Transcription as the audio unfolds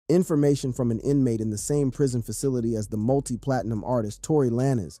Information from an inmate in the same prison facility as the multi-platinum artist Tory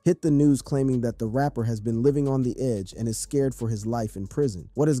Lanez hit the news claiming that the rapper has been living on the edge and is scared for his life in prison.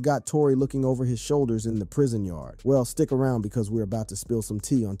 What has got Tory looking over his shoulders in the prison yard? Well, stick around because we're about to spill some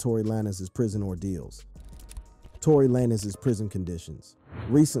tea on Tory Lanez's prison ordeals. Tory Lanez's prison conditions.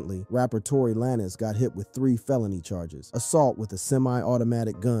 Recently, rapper Tory Lanez got hit with 3 felony charges: assault with a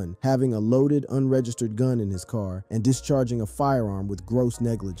semi-automatic gun, having a loaded, unregistered gun in his car, and discharging a firearm with gross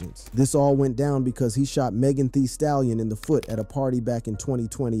negligence. This all went down because he shot Megan Thee Stallion in the foot at a party back in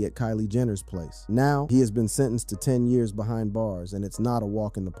 2020 at Kylie Jenner's place. Now, he has been sentenced to 10 years behind bars, and it's not a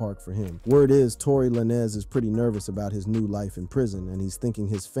walk in the park for him. Word is, Tory Lanez is pretty nervous about his new life in prison, and he's thinking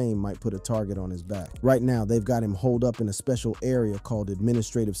his fame might put a target on his back. Right now, they've got him holed up in a special area called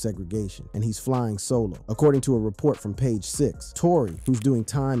administrative segregation, and he's flying solo. According to a report from Page 6, Tory, who's doing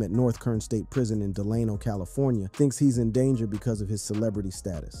time at North Kern State Prison in Delano, California, thinks he's in danger because of his celebrity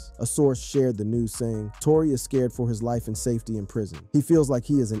status. A source shared the news saying, Tory is scared for his life and safety in prison. He feels like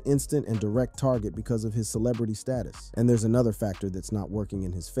he is an instant and direct target because of his celebrity status. And there's another factor that's not working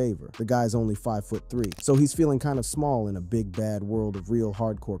in his favor. The guy's only 5'3", so he's feeling kind of small in a big bad world of real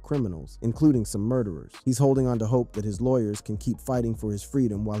hardcore criminals, including some murderers. He's holding on to hope that his lawyers can keep fighting for his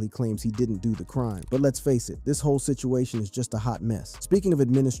freedom while he claims he didn't do the crime. But let's face it, this whole situation is just a hot mess. Speaking of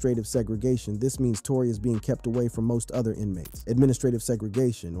administrative segregation, this means Tory is being kept away from most other inmates. Administrative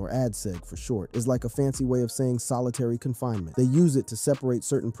segregation, or ADSEG for short, is like a fancy way of saying solitary confinement. They use it to separate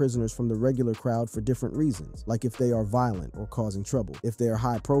certain prisoners from the regular crowd for different reasons, like if they are violent or causing trouble, if they are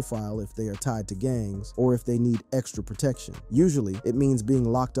high profile, if they are tied to gangs, or if they need extra protection. Usually, it means being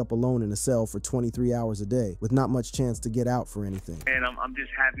locked up alone in a cell for 23 hours a day, with not much chance to get out for anything. And I'm just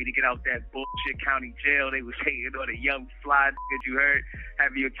happy to get out that bullshit county jail. They was hating on a young fly that you heard,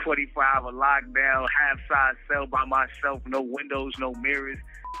 having your 24-hour lockdown, half-size cell by myself, no windows, no mirrors.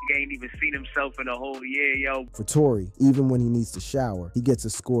 He ain't even seen himself in a whole year, yo. For Tory, even when he needs to shower, he gets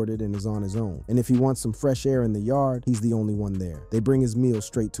escorted and is on his own. And if he wants some fresh air in the yard, he's the only one there. They bring his meal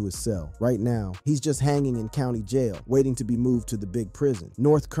straight to his cell. Right now, he's just hanging in county jail, waiting to be moved to the big prison.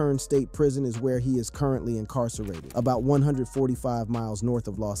 North Kern State Prison is where he is currently incarcerated, about 145 miles north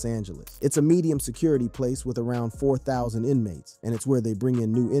of Los Angeles. It's a medium security place with around 4,000 inmates, and it's where they bring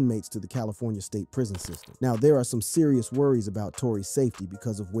in new inmates to the California state prison system. Now, there are some serious worries about Tory's safety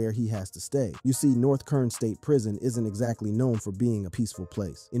because of where he has to stay. You see, North Kern State Prison isn't exactly known for being a peaceful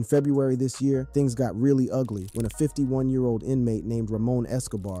place. In February this year, things got really ugly when a 51-year-old inmate named Ramon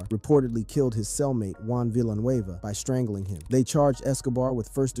Escobar reportedly killed his cellmate Juan Villanueva by strangling him. They charged Escobar with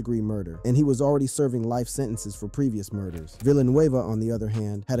first-degree murder, and he was already serving life sentences for previous murders. Villanueva, on the other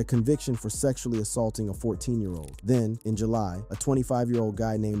hand, had a conviction for sexually assaulting a 14-year-old. Then, in July, a 25-year-old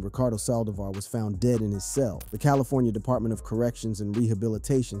guy named Ricardo Saldivar was found dead in his cell. The California Department of Corrections and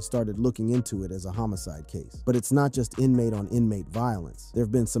Rehabilitation started looking into it as a homicide case. But it's not just inmate-on-inmate violence. There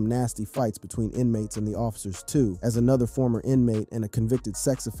have been some nasty fights between inmates and the officers too, as another former inmate and a convicted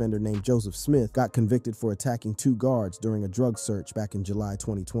sex offender named Joseph Smith got convicted for attacking 2 guards during a drug search back in July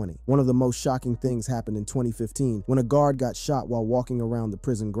 2020. One of the most shocking things happened in 2015 when a guard got shot while walking around the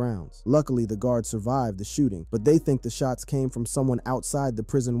prison grounds. Luckily, the guard survived the shooting, but they think the shots came from someone outside the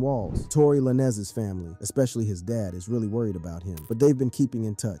prison walls. Tory Lanez's family, especially his dad, is really worried about him, but they've been keeping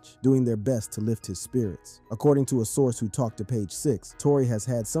in touch, doing their best to lift his spirits. According to a source who talked to Page 6, Tory has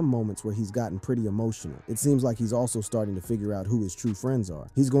had some moments where he's gotten pretty emotional. It seems like he's also starting to figure out who his true friends are.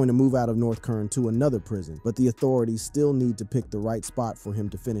 He's going to move out of North Kern to another prison, but the authorities still need to pick the right spot for him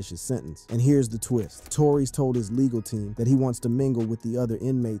to finish his sentence. And here's the twist. Tory's told his legal team that he wants to mingle with the other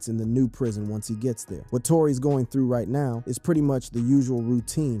inmates in the new prison once he gets there. What Tory's going through right now is pretty much the usual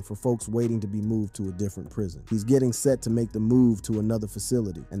routine for folks waiting to be moved to a different prison. He's getting set to make the move to another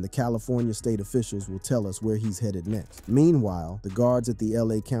facility, and the California state officials will tell us where he's headed next. Meanwhile, the guards at the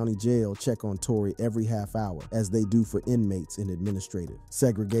LA County Jail check on Tory every half hour, as they do for inmates in administrative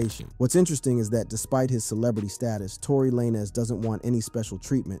segregation. What's interesting is that despite his celebrity status, Tory Lanez doesn't want any special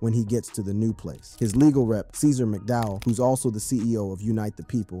treatment when he gets to the new place. His legal rep, Caesar McDowell, who's also the CEO of Unite the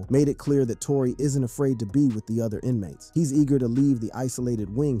People, made it clear that Tory isn't afraid to be with the other inmates. He's eager to leave the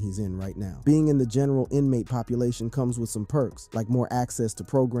isolated wing he's in right now. Being in the general inmate population comes with some perks, like more access to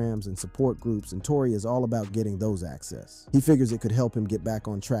programs and support groups, and Tory is all about getting those access. He figures it could help him get back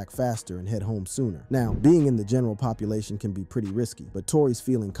on track faster and head home sooner. Now, being in the general population can be pretty risky, but Tory's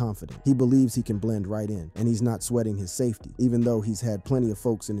feeling confident. He believes he can blend right in, and he's not sweating his safety, even though he's had plenty of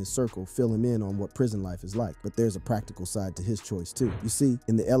folks in his circle fill him in on what prison life is like. But there's a practical side to his choice too. You see,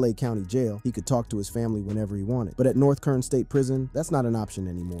 in the LA County Jail, he could talk to his family whenever he wanted, but at North Kern State Prison, that's not an option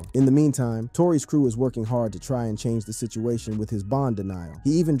anymore. In the meantime, Tory's crew is working hard to try and change the situation with his bond denial.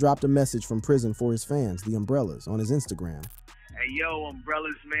 He even dropped a message from prison for his fans, the Umbrellas, on his Instagram. Hey, yo,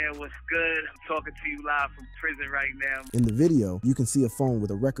 Umbrellas, man, what's good? I'm talking to you live from prison right now. In the video, you can see a phone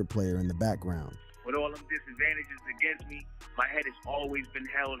with a record player in the background. With all them disadvantages against me, my head has always been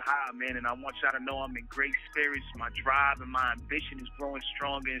held high, man, and I want y'all to know I'm in great spirits. My drive and my ambition is growing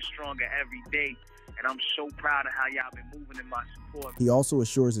stronger and stronger every day, and I'm so proud of how y'all been moving in my support. He also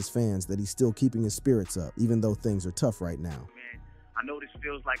assures his fans that he's still keeping his spirits up, even though things are tough right now. Man, I know this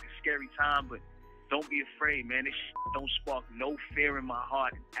feels like a scary time, but don't be afraid, man. This don't spark no fear in my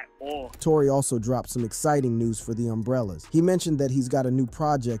heart at all. Tory also dropped some exciting news for the Umbrellas. He mentioned that he's got a new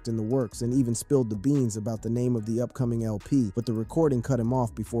project in the works and even spilled the beans about the name of the upcoming LP, but the recording cut him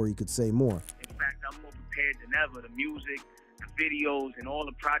off before he could say more. In fact, I'm more prepared than ever. The music, the videos, and all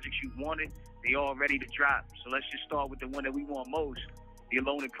the projects you wanted, they all ready to drop. So let's just start with the one that we want most, the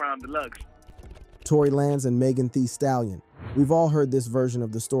Alone in Crime Deluxe. Tory Lanez and Megan Thee Stallion. We've all heard this version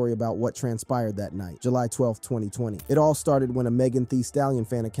of the story about what transpired that night, July 12, 2020. It all started when a Megan Thee Stallion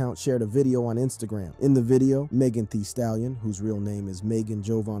fan account shared a video on Instagram. In the video, Megan Thee Stallion, whose real name is Megan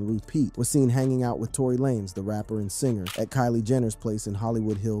Jovan Ruth Pete, was seen hanging out with Tory Lanez, the rapper and singer, at Kylie Jenner's place in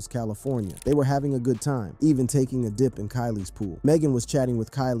Hollywood Hills, California. They were having a good time, even taking a dip in Kylie's pool. Megan was chatting with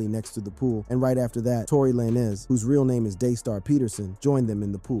Kylie next to the pool, and right after that, Tory Lanez, whose real name is Daystar Peterson, joined them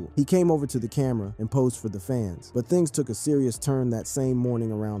in the pool. He came over to the camera and posed for the fans, but things took a serious turn that same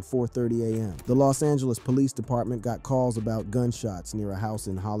morning around 4:30 a.m. The Los Angeles Police Department got calls about gunshots near a house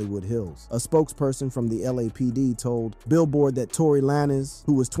in Hollywood Hills. A spokesperson from the LAPD told Billboard that Tory Lanez,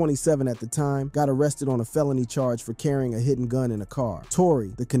 who was 27 at the time, got arrested on a felony charge for carrying a hidden gun in a car.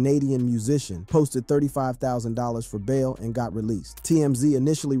 Tory, the Canadian musician, posted $35,000 for bail and got released. TMZ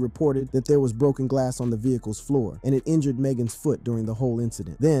initially reported that there was broken glass on the vehicle's floor, and it injured Megan's foot during the whole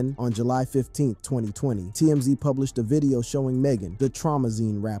incident. Then, on July 15, 2020, TMZ published a video showing Megan, the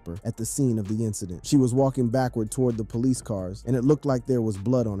Traumazine rapper, at the scene of the incident. She was walking backward toward the police cars, and it looked like there was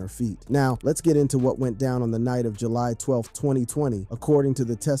blood on her feet. Now, let's get into what went down on the night of July 12, 2020, according to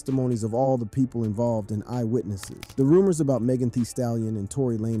the testimonies of all the people involved and eyewitnesses. The rumors about Megan Thee Stallion and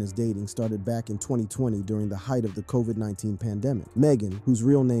Tory Lanez dating started back in 2020 during the height of the COVID-19 pandemic. Megan, whose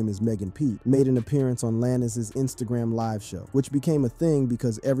real name is Megan Pete, made an appearance on Lanez's Instagram live show, which became a thing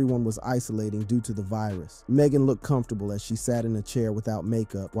because everyone was isolating due to the virus. Megan looked comfortable as she sat in a chair without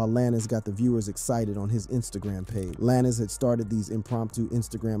makeup, while Lanez got the viewers excited on his Instagram page. Lanez had started these impromptu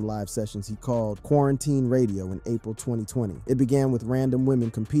Instagram live sessions he called Quarantine Radio in April 2020. It began with random women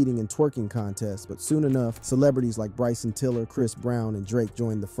competing in twerking contests, but soon enough, celebrities like Bryson Tiller, Chris Brown, and Drake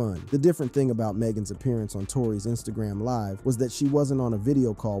joined the fun. The different thing about Megan's appearance on Tory's Instagram Live was that she wasn't on a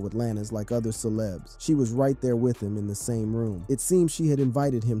video call with Lanez like other celebs. She was right there with him in the same room. It seems she had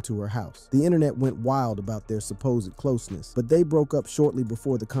invited him to her house. The internet went wild about their supposed closeness, but they broke up shortly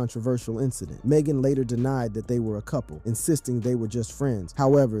before the controversial incident. Megan later denied that they were a couple, insisting they were just friends.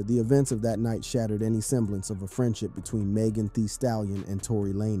 However, the events of that night shattered any semblance of a friendship between Megan Thee Stallion and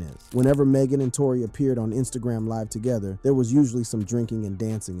Tory Lanez. Whenever Megan and Tory appeared on Instagram Live together, there was usually some drinking and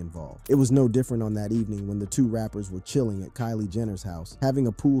dancing involved. It was no different on that evening when the two rappers were chilling at Kylie Jenner's house, having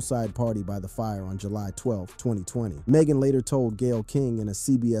a poolside party by the fire on July 12, 2020. Megan later told Gayle King in a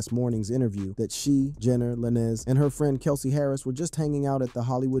CBS Mornings interview that she, Jenner, Lanez, and her friend Kelsey Harris were just hanging out at the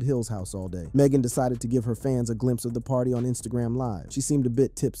Hollywood Hills house all day. Megan decided to give her fans a glimpse of the party on Instagram Live. She seemed a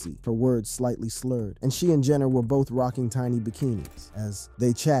bit tipsy, her words slightly slurred, and she and Jenner were both rocking tiny bikinis. As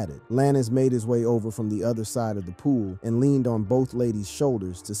they chatted, Lanez made his way over from the other side of the pool and leaned on both ladies'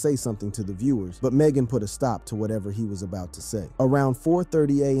 shoulders to say something to the viewers, but Megan put a stop to whatever he was about to say. Around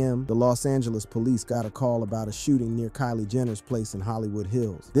 4:30 a.m., the Los Angeles police got a call about a shooting near Kylie Jenner's place in Hollywood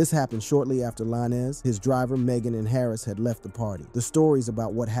Hills. This happened shortly after Lanez, his driver Megan, and Harris had left the party. The stories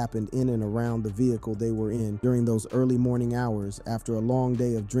about what happened in and around the vehicle they were in during those early morning hours after a long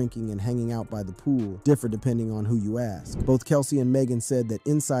day of drinking and hanging out by the pool differ depending on who you ask. Both Kelsey and Megan said that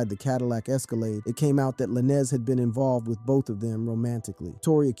inside the Cadillac Escalade, it came out that Lanez had been involved with both of them romantically.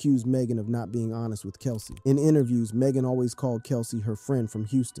 Tory accused Megan of not being honest with Kelsey. In interviews, Megan always called Kelsey her friend from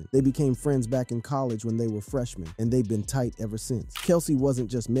Houston. They became friends back in college when they were freshmen, and they've been tight ever since. Kelsey wasn't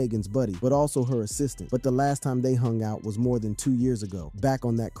just Megan's buddy, but also her assistant, but the last time they hung out was more than 2 years ago, back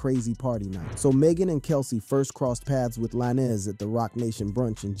on that crazy party night. So Megan and Kelsey first crossed paths with Lanez at the Rock Nation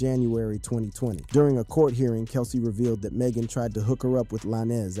brunch in January 2020. During a court hearing, Kelsey revealed that Megan tried to hook her up with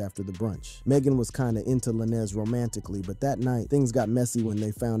Lanez after the brunch. Megan was kinda into Lanez romantically, but that night, things got messy when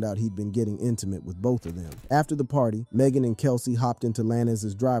they found out he'd been getting intimate with both of them. After the party, Megan and Kelsey hopped into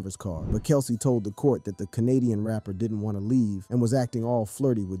Lanez's driver's car, but Kelsey told the court that the Canadian rapper didn't want to leave and was acting all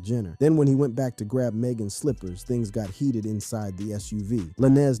flirty with Jenner. Then when he went back to grab Megan's slippers, things got heated inside the SUV.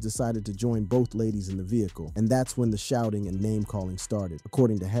 Lanez decided to join both ladies in the vehicle, and that's when the shouting and name-calling started,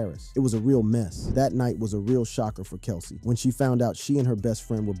 according to Harris. It was a real mess. That night was a real shocker for Kelsey when she found out she and her best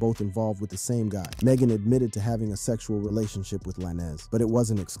friend were both involved with the same guy. Megan admitted to having a sexual relationship with Lanez, but it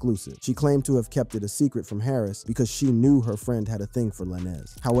wasn't exclusive. She claimed to have kept it a secret from Harris because she knew her friend had a thing for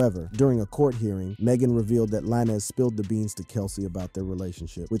Lanez. However, during a court hearing, Megan revealed that Lanez spilled the beans to Kelsey about their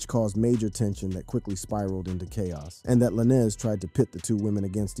relationship, which caused major tension that quickly spiraled into chaos, and that Lanez tried to pit the two women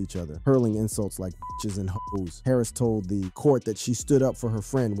against each other, hurling insults like bitches and hoes. Harris told the court that she stood up for her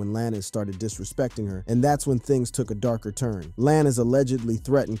friend when Lanez started disrespecting her, and that's when things took a darker turn. Lanez allegedly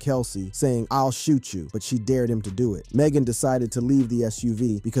threatened Kelsey, saying, "I'll shoot you," but she dared him to do it. Megan decided to leave the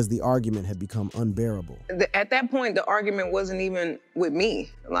SUV because the argument had become unbearable. At that point, the argument wasn't even with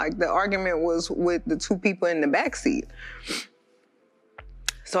me. Like, the argument was with the two people in the backseat.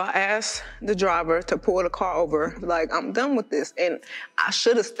 So I asked the driver to pull the car over, like, I'm done with this. And I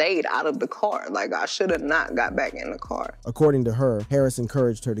should have stayed out of the car. Like, I should have not got back in the car. According to her, Harris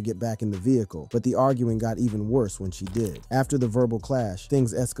encouraged her to get back in the vehicle, but the arguing got even worse when she did. After the verbal clash,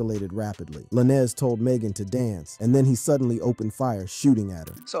 things escalated rapidly. Lanez told Megan to dance, and then he suddenly opened fire, shooting at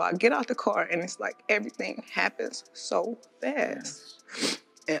her. So I get out the car, and it's like everything happens so fast.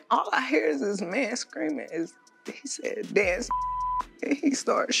 And all I hear is this man screaming. He said, "Dance." And he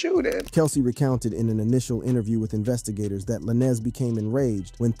started shooting. Kelsey recounted in an initial interview with investigators that Lanez became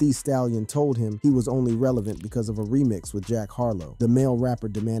enraged when Thee Stallion told him he was only relevant because of a remix with Jack Harlow. The male rapper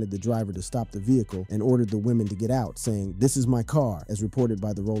demanded the driver to stop the vehicle and ordered the women to get out, saying, "This is my car," as reported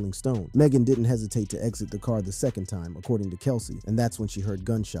by the Rolling Stone. Megan didn't hesitate to exit the car the second time, according to Kelsey, and that's when she heard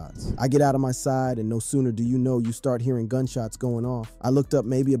gunshots. "I get out of my side, and no sooner do you know you start hearing gunshots going off. I looked up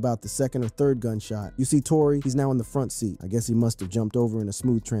maybe about the second or third gunshot. You see Tory? He's now in the front seat. I guess he must have jumped over in a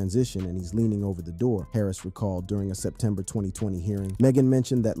smooth transition and he's leaning over the door," Harris recalled during a September 2020 hearing. Megan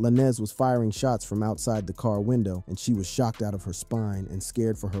mentioned that Lanez was firing shots from outside the car window and she was shocked out of her spine and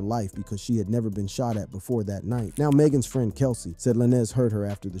scared for her life because she had never been shot at before that night. Now, Megan's friend Kelsey said Lanez hurt her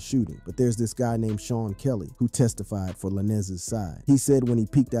after the shooting, but there's this guy named Sean Kelly who testified for Lanez's side. He said when he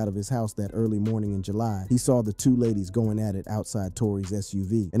peeked out of his house that early morning in July, he saw the two ladies going at it outside Tory's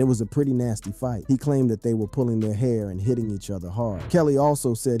SUV, and it was a pretty nasty fight. He claimed that they were pulling their hair and hitting each other hard. Kelly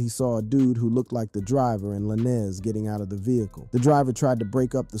also said he saw a dude who looked like the driver and Lanez getting out of the vehicle. The driver tried to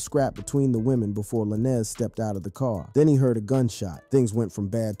break up the scrap between the women before Lanez stepped out of the car. Then he heard a gunshot. Things went from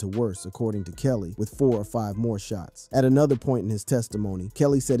bad to worse, according to Kelly, with 4 or 5 more shots. At another point in his testimony,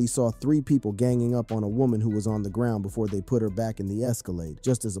 Kelly said he saw 3 people ganging up on a woman who was on the ground before they put her back in the Escalade,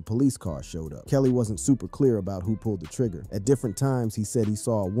 just as a police car showed up. Kelly wasn't super clear about who pulled the trigger. At different times, he said he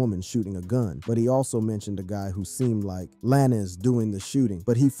saw a woman shooting a gun, but he also mentioned a guy who seemed like Lanez doing the shooting,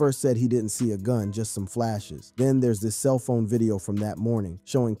 but he first said he didn't see a gun, just some flashes. Then there's this cell phone video from that morning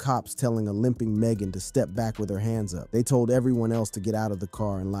showing cops telling a limping Megan to step back with her hands up. They told everyone else to get out of the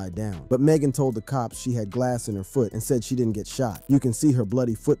car and lie down. But Megan told the cops she had glass in her foot and said she didn't get shot. You can see her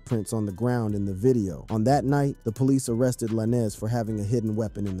bloody footprints on the ground in the video. On that night, the police arrested Lanez for having a hidden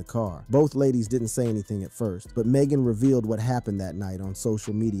weapon in the car. Both ladies didn't say anything at first, but Megan revealed what happened that night on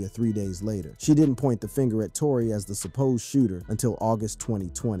social media 3 days later. She didn't point the finger at Tory as the supposed shooter until August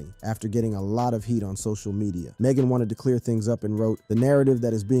 2020, after getting a lot of heat on social media. Megan wanted to clear things up and wrote, "The narrative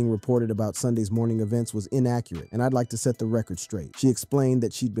that is being reported about Sunday's morning events was inaccurate, and I'd like to set the record straight." She explained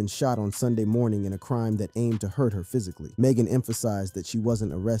that she'd been shot on Sunday morning in a crime that aimed to hurt her physically. Megan emphasized that she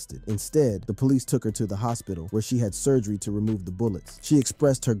wasn't arrested. Instead, the police took her to the hospital where she had surgery to remove the bullets. She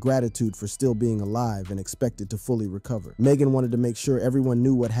expressed her gratitude for still being alive and expected to fully recover. Megan wanted to make sure everyone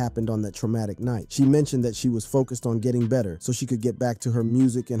knew what happened on that traumatic night. She mentioned that she was focused on getting better so she could get back to her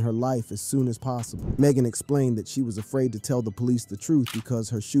music and her life as soon as possible. Megan explained that she was afraid to tell the police the truth because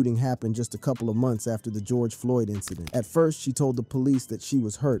her shooting happened just a couple of months after the George Floyd incident. At first, she told the police that she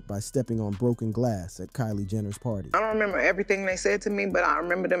was hurt by stepping on broken glass at Kylie Jenner's party. I don't remember everything they said to me, but I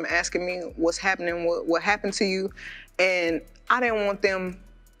remember them asking me what's happening, what happened to you, and I didn't want them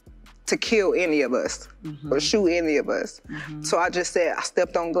to kill any of us or shoot any of us. So I just said I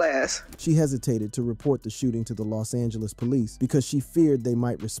stepped on glass. She hesitated to report the shooting to the Los Angeles police because she feared they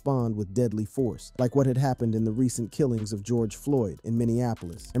might respond with deadly force, like what had happened in the recent killings of George Floyd in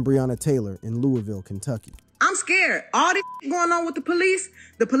Minneapolis and Breonna Taylor in Louisville, Kentucky. I'm scared. All this going on with the police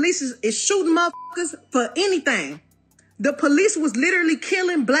is shooting motherfuckers for anything. The police was literally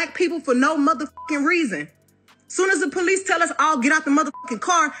killing black people for no motherfucking reason. Soon as the police tell us all get out the motherfucking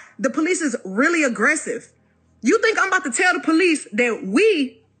car, the police is really aggressive. You think I'm about to tell the police that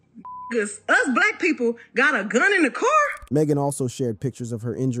we Us black people got a gun in the car? Megan also shared pictures of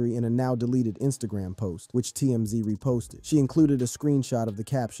her injury in a now deleted Instagram post, which TMZ reposted. She included a screenshot of the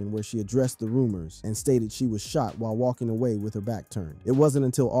caption where she addressed the rumors and stated she was shot while walking away with her back turned. It wasn't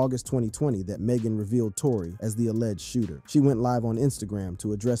until August 2020 that Megan revealed Tory as the alleged shooter. She went live on Instagram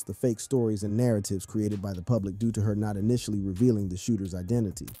to address the fake stories and narratives created by the public due to her not initially revealing the shooter's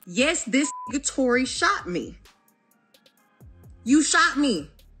identity. Yes, this Tory shot me. You shot me.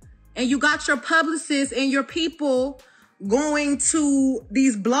 And you got your publicists and your people going to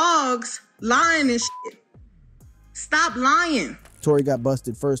these blogs lying and shit. Stop lying. Tory got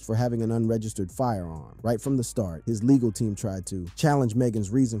busted first for having an unregistered firearm. Right from the start, his legal team tried to challenge Megan's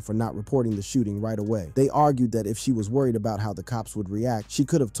reason for not reporting the shooting right away. They argued that if she was worried about how the cops would react, she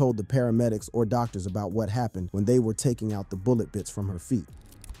could have told the paramedics or doctors about what happened when they were taking out the bullet bits from her feet.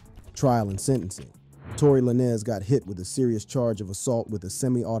 Trial and sentencing. Tory Lanez got hit with a serious charge of assault with a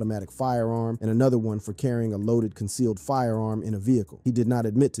semi-automatic firearm and another one for carrying a loaded concealed firearm in a vehicle. He did not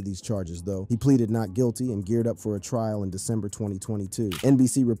admit to these charges, though. He pleaded not guilty and geared up for a trial in December 2022.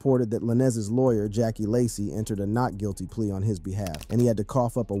 NBC reported that Lanez's lawyer, Jackie Lacey, entered a not guilty plea on his behalf, and he had to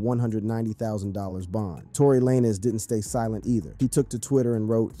cough up a $190,000 bond. Tory Lanez didn't stay silent either. He took to Twitter and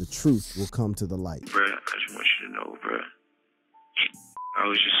wrote, "The truth will come to the light." Bruh, I just want you to know, bruh. I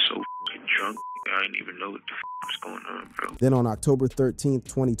was just so fucking drunk. I didn't even know what the was going on, bro. Then on October 13th,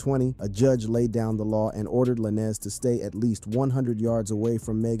 2020, a judge laid down the law and ordered Lanez to stay at least 100 yards away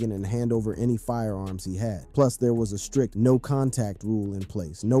from Megan and hand over any firearms he had. Plus, there was a strict no contact rule in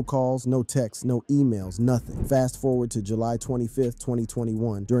place. No calls, no texts, no emails, nothing. Fast forward to July 25th,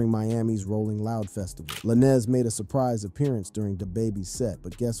 2021, during Miami's Rolling Loud Festival. Lanez made a surprise appearance during DaBaby's set,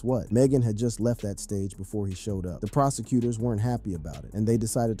 but guess what? Megan had just left that stage before he showed up. The prosecutors weren't happy about it, and they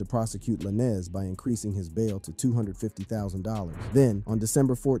decided to prosecute Lanez by increasing his bail to $250,000. Then, on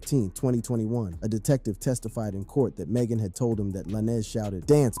December 14, 2021, a detective testified in court that Megan had told him that Lanez shouted,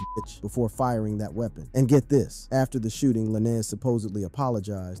 "Dance, bitch," before firing that weapon. And get this, after the shooting, Lanez supposedly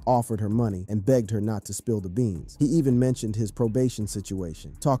apologized, offered her money, and begged her not to spill the beans. He even mentioned his probation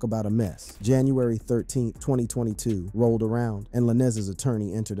situation. Talk about a mess. January 13, 2022 rolled around, and Lanez's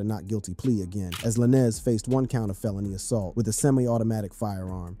attorney entered a not guilty plea again, as Lanez faced one count of felony assault with a semi-automatic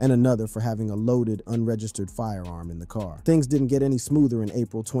firearm, and another for having a loaded, unregistered firearm in the car. Things didn't get any smoother in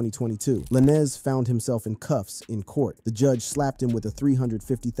April 2022. Lanez found himself in cuffs in court. The judge slapped him with a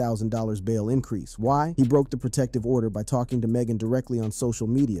 $350,000 bail increase. Why? He broke the protective order by talking to Megan directly on social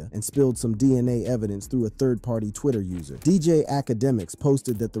media and spilled some DNA evidence through a third-party Twitter user. DJ Academics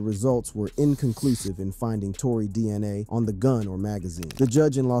posted that the results were inconclusive in finding Tory DNA on the gun or magazine. The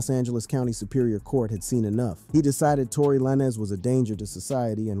judge in Los Angeles County Superior Court had seen enough. He decided Tory Lanez was a danger to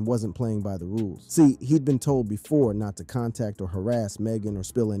society and wasn't playing by the rules. See, he'd been told before not to contact or harass Megan or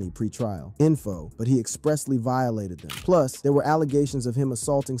spill any pretrial info, but he expressly violated them. Plus, there were allegations of him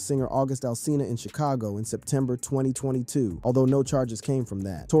assaulting singer August Alsina in Chicago in September 2022, although no charges came from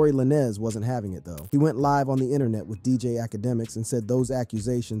that. Tory Lanez wasn't having it, though. He went live on the internet with DJ Academics and said those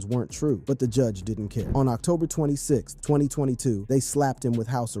accusations weren't true, but the judge didn't care. On October 26, 2022, they slapped him with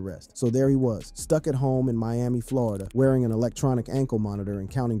house arrest. So there he was, stuck at home in Miami, Florida, wearing an electronic ankle monitor and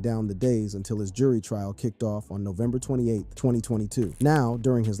counting down the days until his jury trial kicked off on November 28, 2022. Now,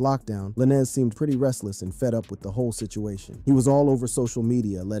 during his lockdown, Lanez seemed pretty restless and fed up with the whole situation. He was all over social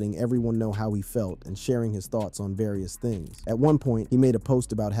media, letting everyone know how he felt and sharing his thoughts on various things. At one point, he made a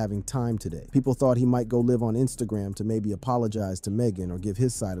post about having time today. People thought he might go live on Instagram to maybe apologize to Megan or give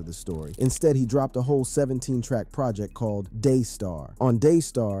his side of the story. Instead, he dropped a whole 17-track project called Daystar. On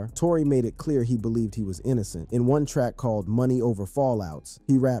Daystar, Tory made it clear he believed he was innocent. In one track called Money Over Fallouts,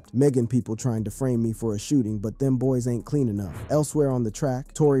 he rapped, "Megan people trying to frame me for a shooting, but them boys ain't clean enough." Elsewhere on the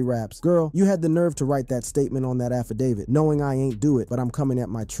track, Tory raps, "Girl, you had the nerve to write that statement on that affidavit, knowing I ain't do it, but I'm coming at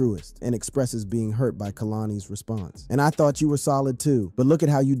my truest," and expresses being hurt by Kalani's response. "And I thought you were solid too, but look at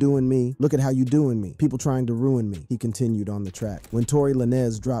how you doing me, look at how you doing me, people trying to ruin me," he continued on the track. When Tory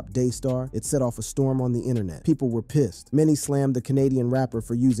Lanez dropped Daystar, it set off a storm on the internet. People were pissed. Many slammed the Canadian rapper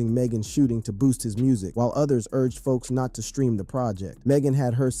for using Megan's shooting to boost his music, while others urged folks not to stream the project. Megan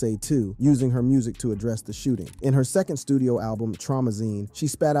had her say too, using her music to address the shooting. In her second studio album, Traumazine, she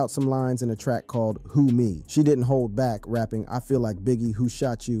spat out some lines in a track called Who Me. She didn't hold back, rapping, "I feel like Biggie, who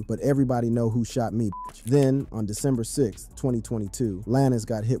shot you, but everybody know who shot me, bitch." Then, on December 6th, 2022, Lanez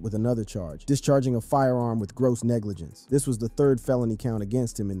got hit with another charge, discharging a firearm with gross negligence. This was the third felony count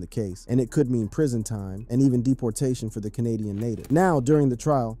against him in the case, and it could mean prison time and even deportation for the Canadian native. Now, during the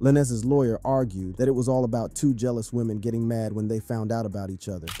trial, Lanez's lawyer argued that it was all about two jealous women getting mad when they found out about each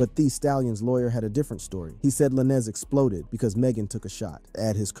other. But Thee Stallion's lawyer had a different story. story. He said Lanez exploded because Megan took a shot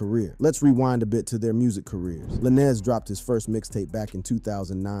at his career. Let's rewind a bit to their music careers. Lanez dropped his first mixtape back in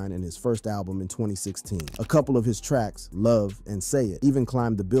 2009 and his first album in 2016. A couple of his tracks, Love and Say It, even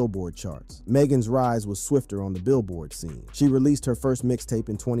climbed the Billboard charts. Megan's rise was swifter on the Billboard scene. She released her first mixtape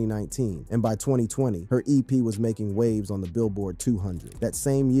in 2019, and by 2020, her EP was making waves on the Billboard 200. That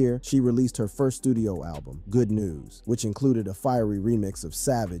same year, she released her first studio album, Good News, which included a fiery remix of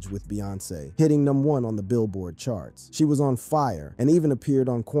Savage with Beyonce, hitting #1 on the Billboard charts. She was on fire and even appeared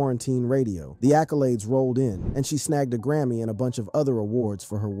on Quarantine Radio. The accolades rolled in, and she snagged a Grammy and a bunch of other awards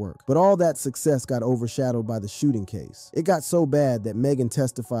for her work. But all that success got overshadowed by the shooting case. It got so bad that Megan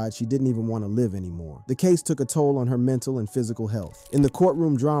testified she didn't even want to live anymore. The case took a toll on her mental and physical health. In the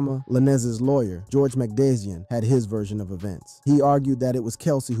courtroom drama, Lanez's lawyer, George McDazian, had his version of events. He argued that it was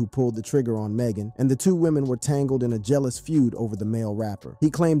Kelsey who pulled the trigger on Megan, and the two women were tangled in a jealous feud over the male rapper. He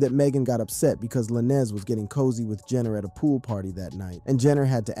claimed that Megan got upset because Lanez was getting cozy with Jenner at a pool party that night, and Jenner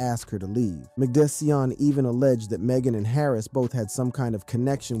had to ask her to leave. McDazian even alleged that Megan and Harris both had some kind of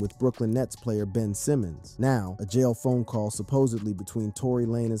connection with Brooklyn Nets player Ben Simmons. Now, a jail phone call supposedly between Tory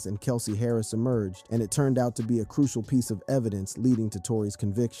Lanez and Kelsey Harris emerged, and it turned out to be a crucial piece of evidence leading to Tory's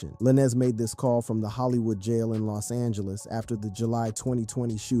conviction. Lanez made this call from the Hollywood jail in Los Angeles after the July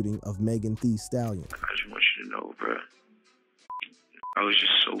 2020 shooting of Megan Thee Stallion. I just want you to know, bruh. I was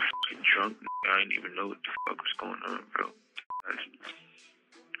just so fucking drunk. I didn't even know what the fuck was going on, bro.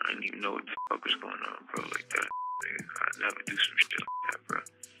 I didn't even know what the fuck was going on, bro, like that. I'd never do some shit like that, bro.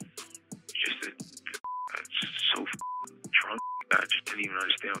 Just that I was so drunk. I just didn't even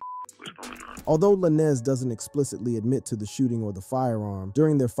understand what was going on. Although Lanez doesn't explicitly admit to the shooting or the firearm,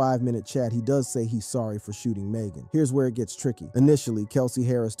 during their 5-minute chat, he does say he's sorry for shooting Megan. Here's where it gets tricky. Initially, Kelsey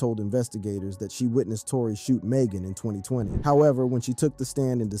Harris told investigators that she witnessed Tory shoot Megan in 2020. However, when she took the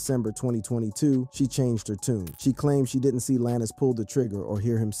stand in December 2022, she changed her tune. She claimed she didn't see Lanez pull the trigger or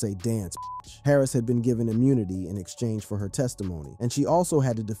hear him say, "Dance, bitch." Harris had been given immunity in exchange for her testimony, and she also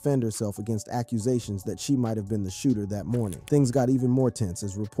had to defend herself against accusations that she might have been the shooter that morning. Things got even more tense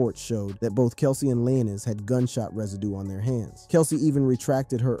as reports showed that both Kelsey and Lanez had gunshot residue on their hands. Kelsey even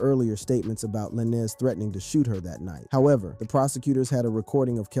retracted her earlier statements about Lanez threatening to shoot her that night. However, the prosecutors had a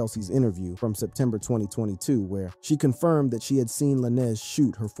recording of Kelsey's interview from September 2022 where she confirmed that she had seen Lanez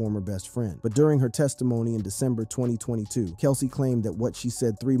shoot her former best friend. But during her testimony in December 2022, Kelsey claimed that what she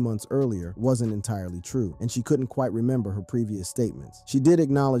said 3 months earlier wasn't entirely true, and she couldn't quite remember her previous statements. She did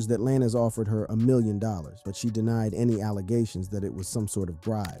acknowledge that Lanez offered her $1 million, but she denied any allegations that it was some sort of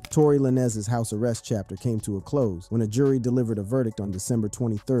bribe. Tory Lanez's house arrest chapter came to a close when a jury delivered a verdict on December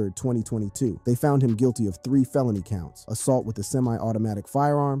 23, 2022. They found him guilty of 3 felony counts: assault with a semi-automatic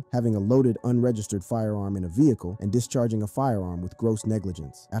firearm, having a loaded unregistered firearm in a vehicle, and discharging a firearm with gross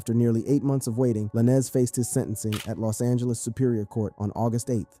negligence. After nearly 8 months of waiting, Lanez faced his sentencing at Los Angeles Superior Court on August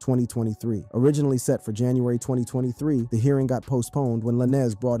 8, 2023. Originally set for January 2023, the hearing got postponed when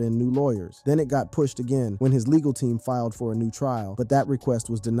Lanez brought in new lawyers. Then it got pushed again when his legal team filed for a new trial, but that request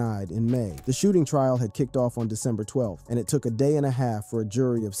was denied in May. The shooting trial had kicked off on December 12th, and it took a day and a half for a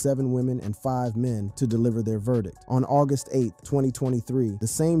jury of 7 women and 5 men to deliver their verdict. On August 8, 2023, the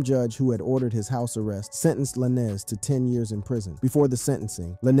same judge who had ordered his house arrest sentenced Lanez to 10 years in prison. Before the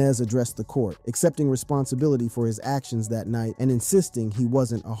sentencing, Lanez addressed the court, accepting responsibility for his actions that night and insisting he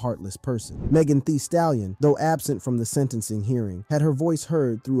wasn't a heartless person. Megan Thee Stallion, though absent from the sentencing hearing, had her voice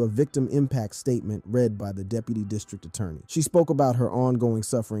heard through a victim impact statement read by the deputy district attorney. She spoke about her ongoing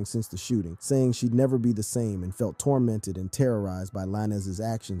suffering since the shooting, saying she'd never be the same and felt tormented and terrorized by Lanez's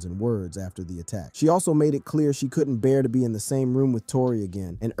actions and words after the attack. She also made it clear she couldn't bear to be in the same room with Tory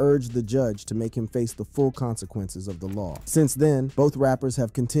again and urged the judge to make him face the full consequences of the law. Since then, both rappers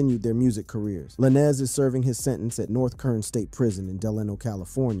have continued their music careers. Lanez is serving his sentence at North Kern State Prison in Delano,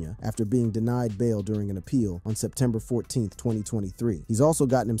 California, after being denied bail during an appeal on September 14, 2023. He's also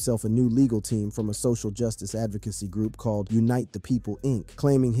gotten himself a new legal team from a social justice advocacy group called Unite the People, Inc.,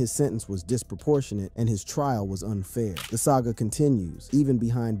 claiming his sentence was disproportionate and his trial was unfair. The saga continues, even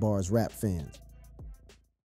behind bars rap fans.